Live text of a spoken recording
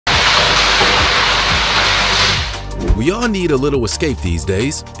We all need a little escape these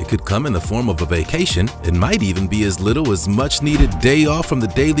days. It could come in the form of a vacation. It might even be as little as much needed day off from the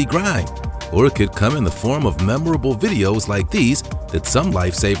daily grind. Or it could come in the form of memorable videos like these that some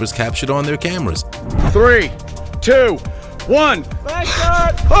lifesavers captured on their cameras. 3, 2, 1.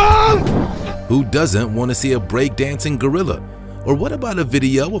 Who doesn't want to see a breakdancing gorilla? Or what about a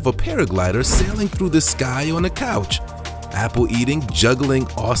video of a paraglider sailing through the sky on a couch? Apple eating, juggling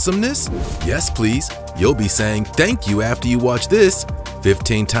awesomeness? Yes, please. You'll be saying thank you after you watch this.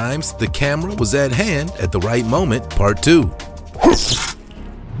 15 times the camera was at hand at the right moment, part 2.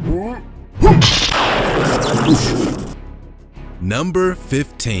 Number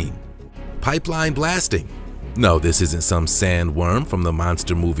 15. Pipeline blasting. No, this isn't some sandworm from the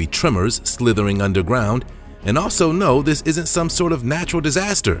monster movie Tremors slithering underground. And also no, this isn't some sort of natural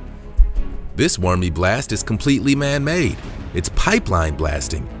disaster. This wormy blast is completely man-made. It's pipeline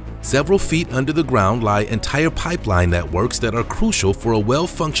blasting. Several feet under the ground lie entire pipeline networks that are crucial for a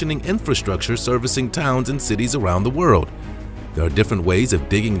well-functioning infrastructure servicing towns and cities around the world. There are different ways of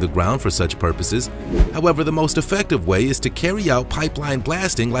digging the ground for such purposes. However, the most effective way is to carry out pipeline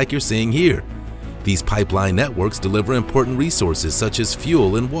blasting like you're seeing here. These pipeline networks deliver important resources such as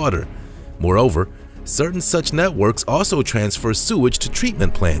fuel and water. Moreover, certain such networks also transfer sewage to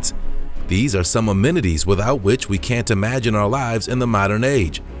treatment plants. These are some amenities without which we can't imagine our lives in the modern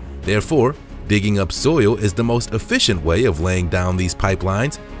age. Therefore, digging up soil is the most efficient way of laying down these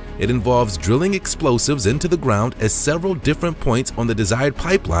pipelines. It involves drilling explosives into the ground at several different points on the desired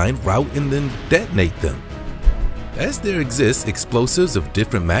pipeline route and then detonate them. As there exists explosives of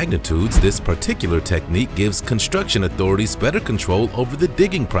different magnitudes, this particular technique gives construction authorities better control over the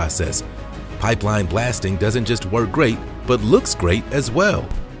digging process. Pipeline blasting doesn't just work great, but looks great as well.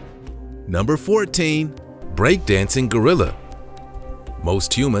 Number 14. Breakdancing gorilla.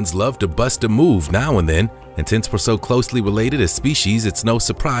 Most humans love to bust a move now and then, and since we're so closely related as species, it's no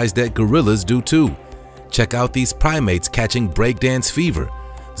surprise that gorillas do too. Check out these primates catching breakdance fever.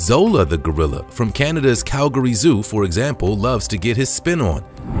 Zola the gorilla from Canada's Calgary Zoo, for example, loves to get his spin on.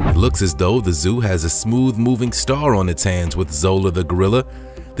 It looks as though the zoo has a smooth-moving star on its hands with Zola the gorilla.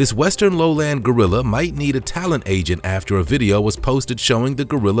 This western lowland gorilla might need a talent agent after a video was posted showing the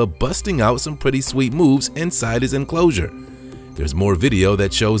gorilla busting out some pretty sweet moves inside his enclosure. There's more video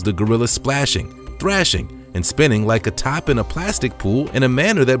that shows the gorilla splashing, thrashing, and spinning like a top in a plastic pool in a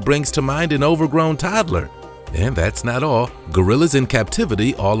manner that brings to mind an overgrown toddler. And that's not all. Gorillas in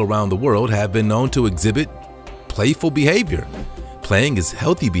captivity all around the world have been known to exhibit playful behavior. Playing is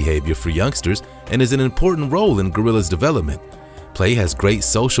healthy behavior for youngsters and is an important role in gorillas' development. Play has great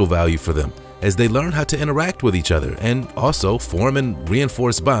social value for them as they learn how to interact with each other and also form and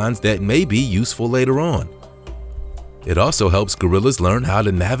reinforce bonds that may be useful later on. It also helps gorillas learn how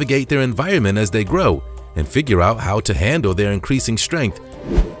to navigate their environment as they grow and figure out how to handle their increasing strength.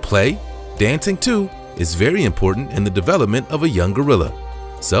 Play, dancing too, is very important in the development of a young gorilla.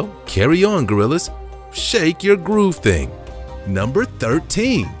 So carry on, gorillas. Shake your groove thing. Number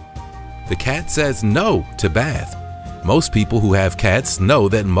 13. The cat says no to bath. Most people who have cats know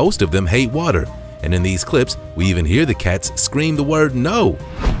that most of them hate water, and in these clips, we even hear the cats scream the word no.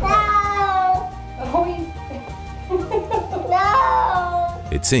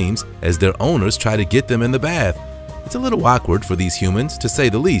 It seems as their owners try to get them in the bath. It's a little awkward for these humans, to say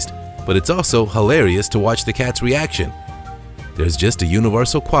the least, but it's also hilarious to watch the cat's reaction. There's just a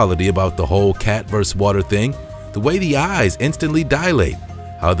universal quality about the whole cat versus water thing, the way the eyes instantly dilate,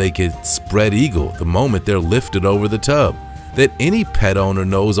 how they can spread eagle the moment they're lifted over the tub, that any pet owner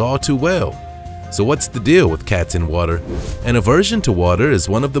knows all too well. So what's the deal with cats in water? An aversion to water is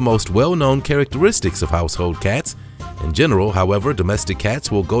one of the most well-known characteristics of household cats. In general, however, domestic cats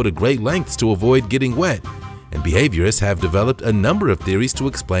will go to great lengths to avoid getting wet, and behaviorists have developed a number of theories to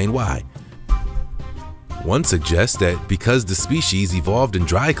explain why. One suggests that because the species evolved in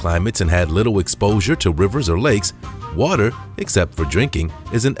dry climates and had little exposure to rivers or lakes, water, except for drinking,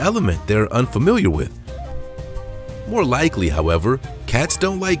 is an element they're unfamiliar with. More likely, however, cats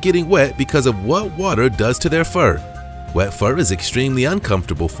don't like getting wet because of what water does to their fur. Wet fur is extremely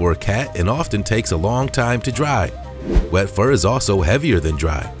uncomfortable for a cat and often takes a long time to dry. Wet fur is also heavier than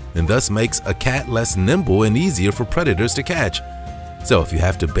dry, and thus makes a cat less nimble and easier for predators to catch. So if you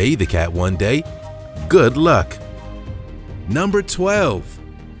have to bathe the cat one day, good luck. Number 12.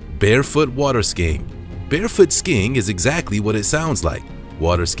 Barefoot water skiing. Barefoot skiing is exactly what it sounds like.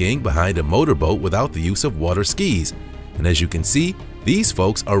 Water skiing behind a motorboat without the use of water skis. And as you can see, these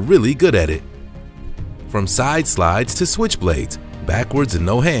folks are really good at it. From side slides to switchblades, backwards and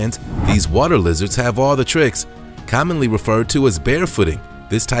no hands, these water lizards have all the tricks. Commonly referred to as barefooting,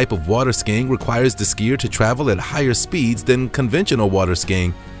 This type of water skiing requires the skier to travel at higher speeds than conventional water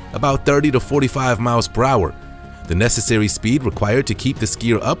skiing, about 30 to 45 miles per hour. The necessary speed required to keep the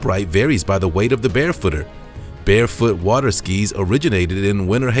skier upright varies by the weight of the barefooter. Barefoot water skis originated in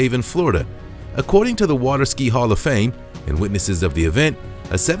Winter Haven, Florida. According to the Water Ski Hall of Fame and witnesses of the event,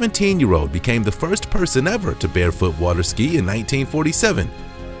 a 17-year-old became the first person ever to barefoot water ski in 1947.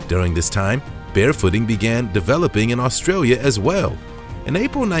 During this time, barefooting began developing in Australia as well. In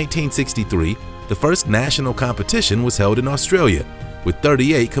April 1963, the first national competition was held in Australia, with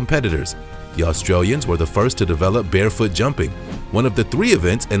 38 competitors. The Australians were the first to develop barefoot jumping, one of the 3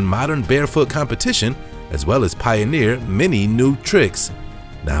 events in modern barefoot competition, as well as pioneer many new tricks.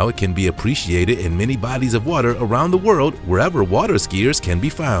 Now it can be appreciated in many bodies of water around the world wherever water skiers can be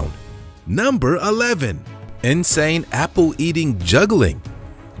found. Number 11. Insane apple-eating juggling.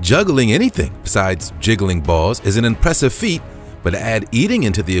 Juggling anything besides jiggling balls is an impressive feat, but add eating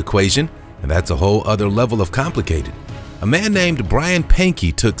into the equation, and that's a whole other level of complicated. A man named Brian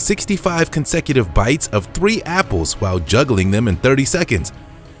Pankey took 65 consecutive bites of 3 apples while juggling them in 30 seconds.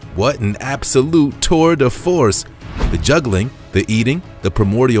 What an absolute tour de force! The juggling, the eating, the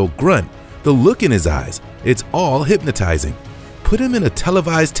primordial grunt, the look in his eyes, it's all hypnotizing. Put him in a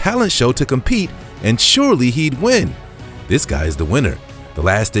televised talent show to compete and surely he'd win. This guy's the winner. The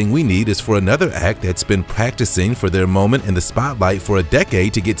last thing we need is for another act that's been practicing for their moment in the spotlight for a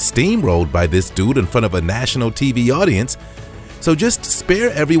decade to get steamrolled by this dude in front of a national TV audience. So just spare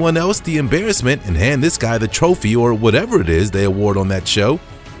everyone else the embarrassment and hand this guy the trophy or whatever it is they award on that show.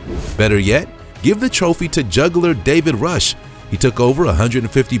 Better yet, give the trophy to juggler David Rush. He took over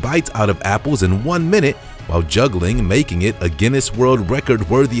 150 bites out of apples in 1 minute while juggling, making it a Guinness World Record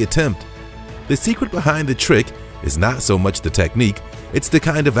worthy attempt. The secret behind the trick is not so much the technique, it's the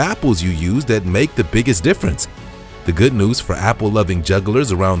kind of apples you use that make the biggest difference. The good news for apple-loving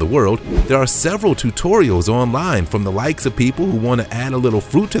jugglers around the world, there are several tutorials online from the likes of people who want to add a little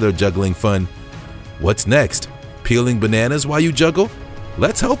fruit to their juggling fun. What's next? Peeling bananas while you juggle?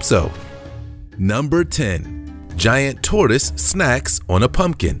 Let's hope so. Number 10. Giant tortoise snacks on a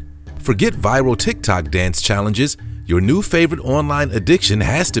pumpkin. Forget viral TikTok dance challenges. Your new favorite online addiction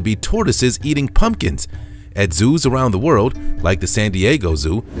has to be tortoises eating pumpkins. At zoos around the world, like the San Diego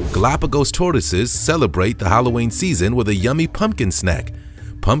Zoo, Galapagos tortoises celebrate the Halloween season with a yummy pumpkin snack.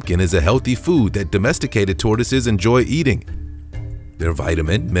 Pumpkin is a healthy food that domesticated tortoises enjoy eating. They're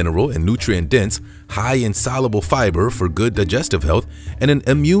vitamin, mineral, and nutrient-dense, high in soluble fiber for good digestive health, and an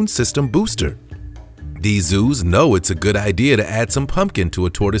immune system booster. These zoos know it's a good idea to add some pumpkin to a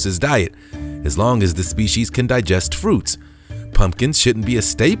tortoise's diet, as long as the species can digest fruits. Pumpkins shouldn't be a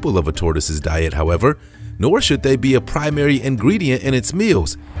staple of a tortoise's diet, however, nor should they be a primary ingredient in its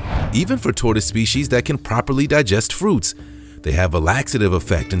meals. Even for tortoise species that can properly digest fruits, they have a laxative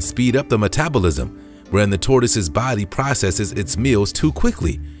effect and speed up the metabolism, wherein the tortoise's body processes its meals too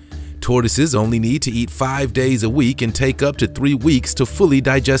quickly. Tortoises only need to eat 5 days a week and take up to 3 weeks to fully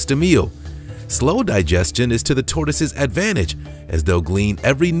digest a meal. Slow digestion is to the tortoise's advantage, as they'll glean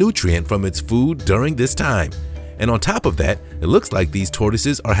every nutrient from its food during this time. And on top of that, it looks like these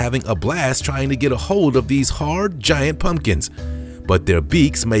tortoises are having a blast trying to get a hold of these hard, giant pumpkins. But their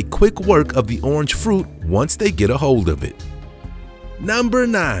beaks make quick work of the orange fruit once they get a hold of it. Number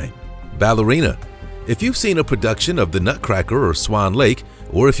 9. Ballerina. If you've seen a production of The Nutcracker or Swan Lake,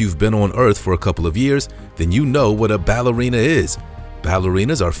 or if you've been on Earth for a couple of years, then you know what a ballerina is.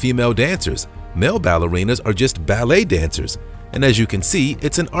 Ballerinas are female dancers. Male ballerinas are just ballet dancers. And as you can see,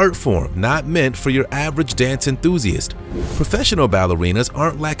 it's an art form not meant for your average dance enthusiast. Professional ballerinas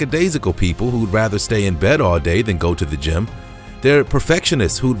aren't lackadaisical people who'd rather stay in bed all day than go to the gym. They're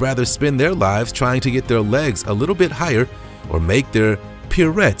perfectionists who'd rather spend their lives trying to get their legs a little bit higher or make their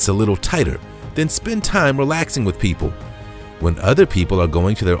pirouettes a little tighter than spend time relaxing with people. When other people are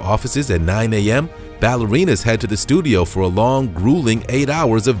going to their offices at 9 a.m., ballerinas head to the studio for a long, grueling 8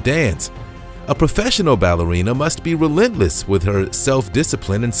 hours of dance. A professional ballerina must be relentless with her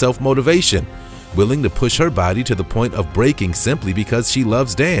self-discipline and self-motivation, willing to push her body to the point of breaking simply because she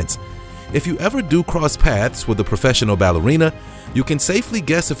loves dance. If you ever do cross paths with a professional ballerina, you can safely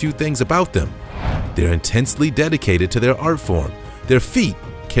guess a few things about them. They're intensely dedicated to their art form. Their feet,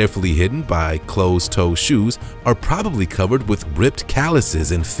 carefully hidden by closed-toe shoes, are probably covered with ripped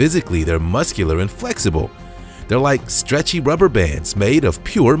calluses, and physically they're muscular and flexible. They're like stretchy rubber bands made of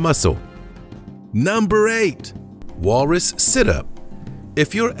pure muscle. Number 8. Walrus sit-up.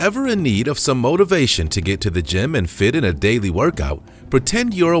 If you're ever in need of some motivation to get to the gym and fit in a daily workout,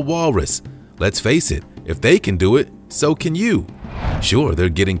 pretend you're a walrus. Let's face it, if they can do it, so can you. Sure, they're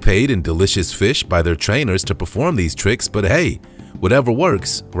getting paid in delicious fish by their trainers to perform these tricks, but hey, Whatever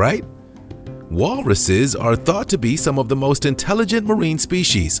works, right? Walruses are thought to be some of the most intelligent marine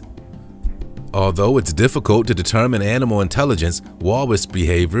species. Although it's difficult to determine animal intelligence, walrus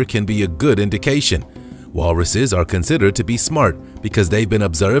behavior can be a good indication. Walruses are considered to be smart because they've been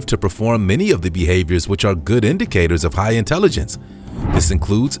observed to perform many of the behaviors which are good indicators of high intelligence. This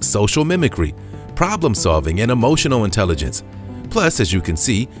includes social mimicry, problem solving, and emotional intelligence. Plus, as you can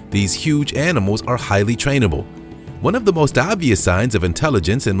see, these huge animals are highly trainable. One of the most obvious signs of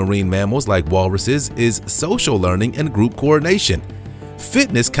intelligence in marine mammals like walruses is social learning and group coordination.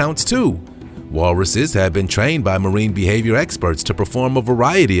 Fitness counts too. Walruses have been trained by marine behavior experts to perform a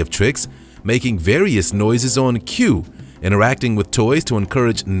variety of tricks, making various noises on cue, interacting with toys to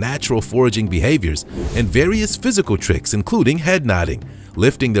encourage natural foraging behaviors, and various physical tricks including head nodding,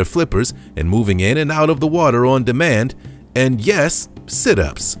 lifting their flippers, and moving in and out of the water on demand, and yes,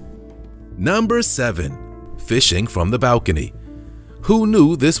 sit-ups. Number 7. Fishing from the balcony. Who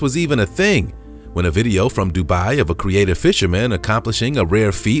knew this was even a thing? When a video from Dubai of a creative fisherman accomplishing a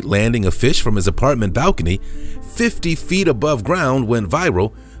rare feat landing a fish from his apartment balcony 50 feet above ground went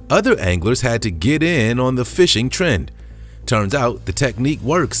viral, other anglers had to get in on the fishing trend. Turns out the technique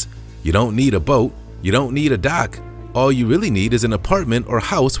works. You don't need a boat, you don't need a dock. All you really need is an apartment or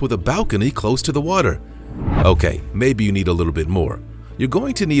house with a balcony close to the water. Okay, maybe you need a little bit more. You're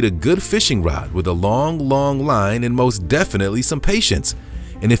going to need a good fishing rod with a long line and most definitely some patience.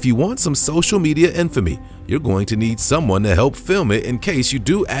 And if you want some social media infamy, you're going to need someone to help film it in case you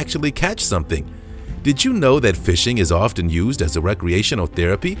do actually catch something. Did you know that fishing is often used as a recreational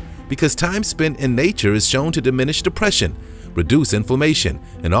therapy because time spent in nature is shown to diminish depression, reduce inflammation,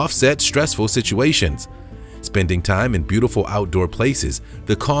 and offset stressful situations? Spending time in beautiful outdoor places,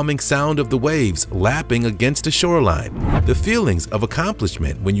 the calming sound of the waves lapping against the shoreline, the feelings of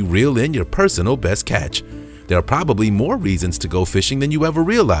accomplishment when you reel in your personal best catch. There are probably more reasons to go fishing than you ever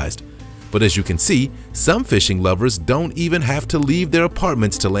realized. But as you can see, some fishing lovers don't even have to leave their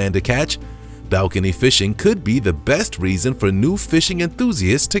apartments to land a catch. Balcony fishing could be the best reason for new fishing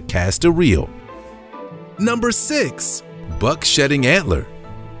enthusiasts to cast a reel. Number 6. Buck shedding antler.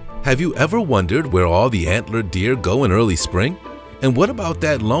 Have you ever wondered where all the antlered deer go in early spring? And what about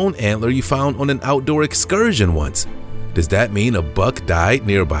that lone antler you found on an outdoor excursion once? Does that mean a buck died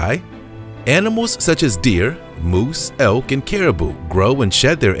nearby? Animals such as deer, moose, elk, and caribou grow and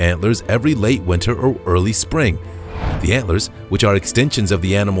shed their antlers every late winter or early spring. The antlers, which are extensions of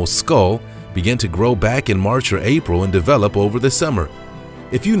the animal's skull, begin to grow back in March or April and develop over the summer.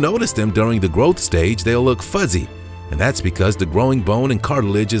 If you notice them during the growth stage, they'll look fuzzy, and that's because the growing bone and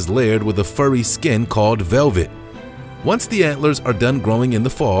cartilage is layered with a furry skin called velvet. Once the antlers are done growing in the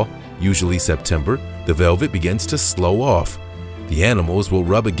fall, usually September, the velvet begins to slow off. The animals will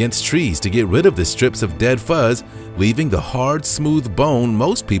rub against trees to get rid of the strips of dead fuzz, leaving the hard, smooth bone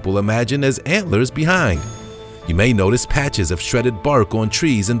most people imagine as antlers behind. You may notice patches of shredded bark on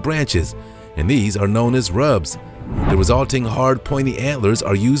trees and branches, and these are known as rubs. The resulting hard, pointy antlers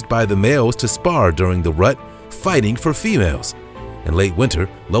are used by the males to spar during the rut, fighting for females. In late winter,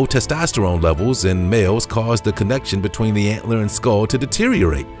 low testosterone levels in males cause the connection between the antler and skull to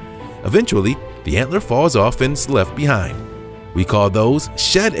deteriorate. Eventually, the antler falls off and is left behind. We call those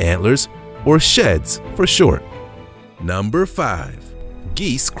shed antlers, or sheds for short. Number 5.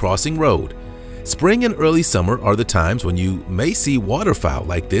 Geese crossing road. Spring and early summer are the times when you may see waterfowl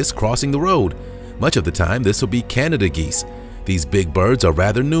like this crossing the road. Much of the time, this will be Canada geese. These big birds are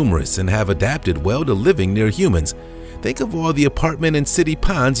rather numerous and have adapted well to living near humans. Think of all the apartment and city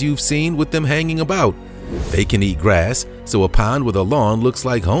ponds you've seen with them hanging about. They can eat grass, so a pond with a lawn looks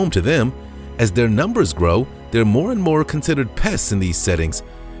like home to them. As their numbers grow, they're more and more considered pests in these settings,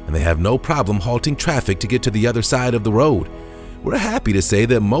 and they have no problem halting traffic to get to the other side of the road. We're happy to say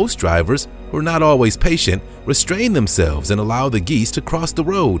that most drivers, who are not always patient, restrain themselves and allow the geese to cross the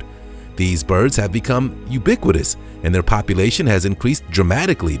road. These birds have become ubiquitous, and their population has increased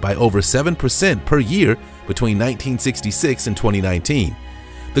dramatically by over 7% per year between 1966 and 2019.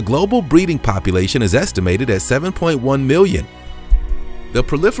 The global breeding population is estimated at 7.1 million. The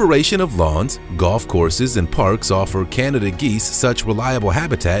proliferation of lawns, golf courses, and parks offer Canada geese such reliable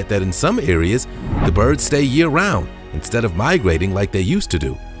habitat that in some areas the birds stay year-round instead of migrating like they used to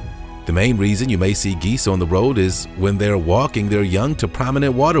do. The main reason you may see geese on the road is when they're walking their young to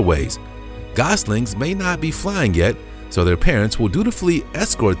prominent waterways. Goslings may not be flying yet, so their parents will dutifully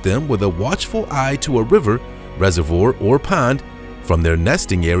escort them with a watchful eye to a river, reservoir, or pond from their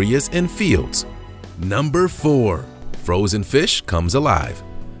nesting areas and fields. Number 4. Frozen fish comes alive.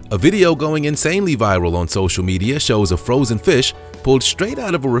 A video going insanely viral on social media shows a frozen fish pulled straight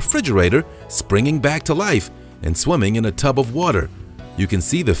out of a refrigerator springing back to life, and swimming in a tub of water. You can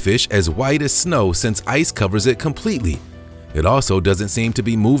see the fish as white as snow since ice covers it completely. It also doesn't seem to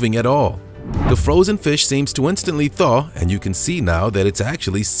be moving at all. The frozen fish seems to instantly thaw, and you can see now that it's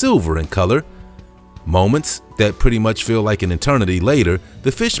actually silver in color. Moments that pretty much feel like an eternity later,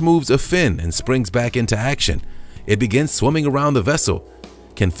 the fish moves a fin and springs back into action. It begins swimming around the vessel.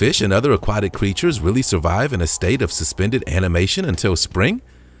 Can fish and other aquatic creatures really survive in a state of suspended animation until spring?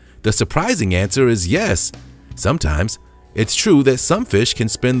 The surprising answer is yes. Sometimes. It's true that some fish can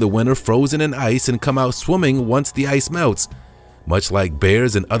spend the winter frozen in ice and come out swimming once the ice melts. Much like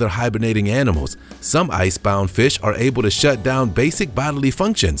bears and other hibernating animals, some icebound fish are able to shut down basic bodily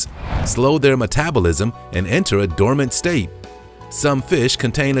functions, slow their metabolism, and enter a dormant state. Some fish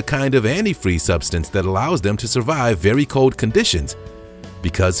contain a kind of antifreeze substance that allows them to survive very cold conditions.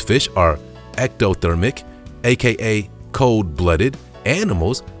 Because fish are ectothermic, aka cold-blooded,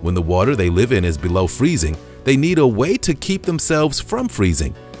 animals, when the water they live in is below freezing, they need a way to keep themselves from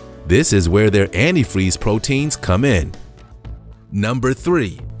freezing. This is where their antifreeze proteins come in. Number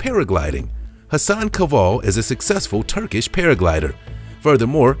 3. Paragliding. Hasan Kaval is a successful Turkish paraglider.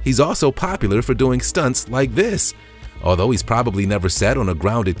 Furthermore, he's also popular for doing stunts like this. Although he's probably never sat on a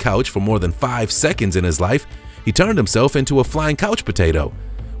grounded couch for more than 5 seconds in his life, he turned himself into a flying couch potato,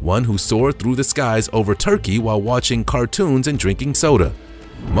 one who soared through the skies over Turkey while watching cartoons and drinking soda.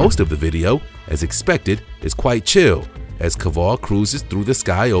 Most of the video, as expected, is quite chill, as Kaval cruises through the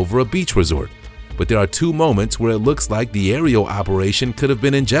sky over a beach resort. But there are 2 moments where it looks like the aerial operation could have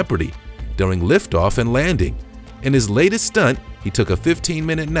been in jeopardy, during liftoff and landing. In his latest stunt, he took a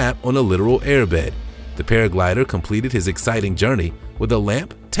 15-minute nap on a literal airbed. The paraglider completed his exciting journey with a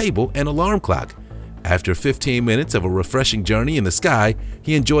lamp, table, and alarm clock. After 15 minutes of a refreshing journey in the sky,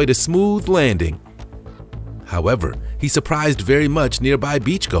 he enjoyed a smooth landing. However, he surprised very much nearby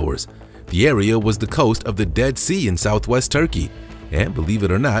beachgoers. The area was the coast of the Dead Sea in southwest Turkey, and believe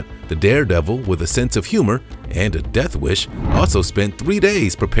it or not, the daredevil with a sense of humor and a death wish also spent 3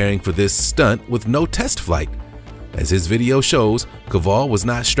 days preparing for this stunt with no test flight. As his video shows, Kaval was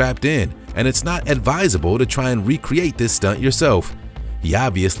not strapped in, and it's not advisable to try and recreate this stunt yourself. He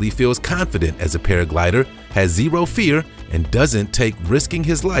obviously feels confident as a paraglider, has zero fear, and doesn't take risking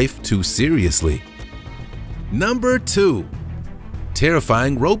his life too seriously. Number 2.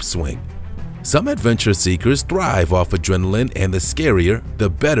 Terrifying rope swing. Some adventure seekers thrive off adrenaline, and the scarier, the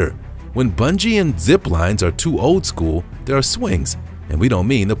better. When bungee and zip lines are too old school, there are swings, and we don't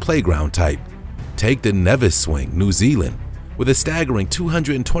mean the playground type. Take the Nevis swing, New Zealand. With a staggering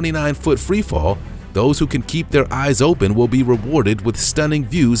 229-foot freefall, those who can keep their eyes open will be rewarded with stunning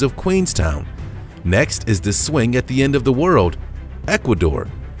views of Queenstown. Next is the swing at the end of the world, Ecuador.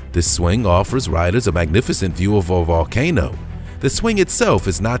 This swing offers riders a magnificent view of a volcano. The swing itself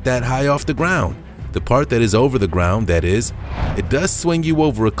is not that high off the ground. The part that is over the ground, that is, it does swing you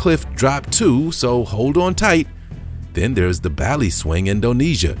over a cliff drop too, so hold on tight. Then there's the Bali swing,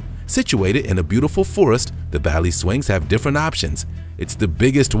 Indonesia. Situated in a beautiful forest, the Bali swings have different options. It's the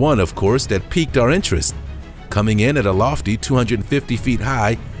biggest one, of course, that piqued our interest. Coming in at a lofty 250 feet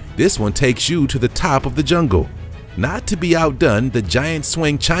high, this one takes you to the top of the jungle. Not to be outdone, the giant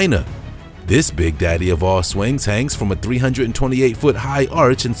swing China. This big daddy of all swings hangs from a 328-foot high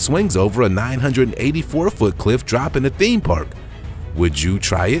arch and swings over a 984-foot cliff drop in a theme park. Would you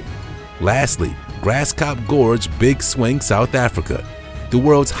try it? Lastly, Grasskop Gorge Big Swing, South Africa. The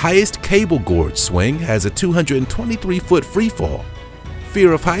world's highest cable gorge swing has a 223-foot freefall.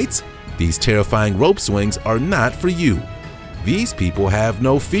 Fear of heights? These terrifying rope swings are not for you. These people have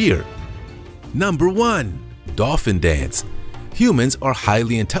no fear. Number 1. Dolphin dance. Humans are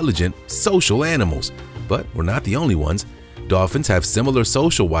highly intelligent, social animals, but we're not the only ones. Dolphins have similar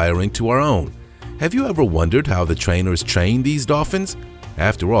social wiring to our own. Have you ever wondered how the trainers train these dolphins?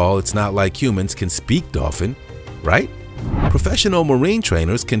 After all, it's not like humans can speak dolphin, right? Professional marine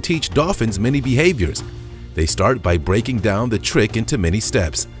trainers can teach dolphins many behaviors. They start by breaking down the trick into many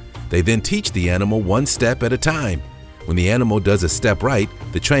steps. They then teach the animal one step at a time. When the animal does a step right,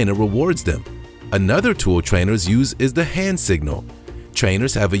 the trainer rewards them. Another tool trainers use is the hand signal.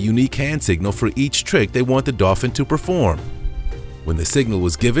 Trainers have a unique hand signal for each trick they want the dolphin to perform. When the signal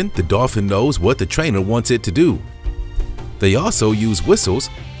is given, the dolphin knows what the trainer wants it to do. They also use whistles.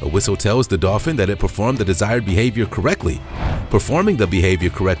 A whistle tells the dolphin that it performed the desired behavior correctly. Performing the behavior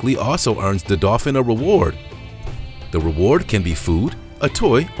correctly also earns the dolphin a reward. The reward can be food, a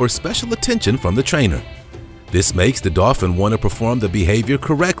toy, or special attention from the trainer. This makes the dolphin want to perform the behavior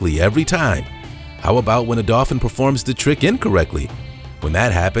correctly every time. How about when a dolphin performs the trick incorrectly? When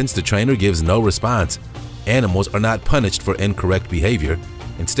that happens, the trainer gives no response. Animals are not punished for incorrect behavior.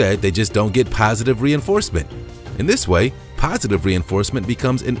 Instead, they just don't get positive reinforcement. In this way, positive reinforcement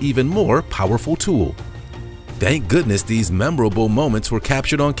becomes an even more powerful tool. Thank goodness these memorable moments were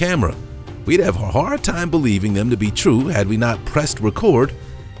captured on camera. We'd have a hard time believing them to be true had we not pressed record.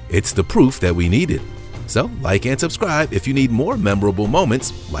 It's the proof that we needed. So, like and subscribe if you need more memorable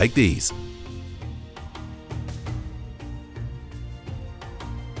moments like these.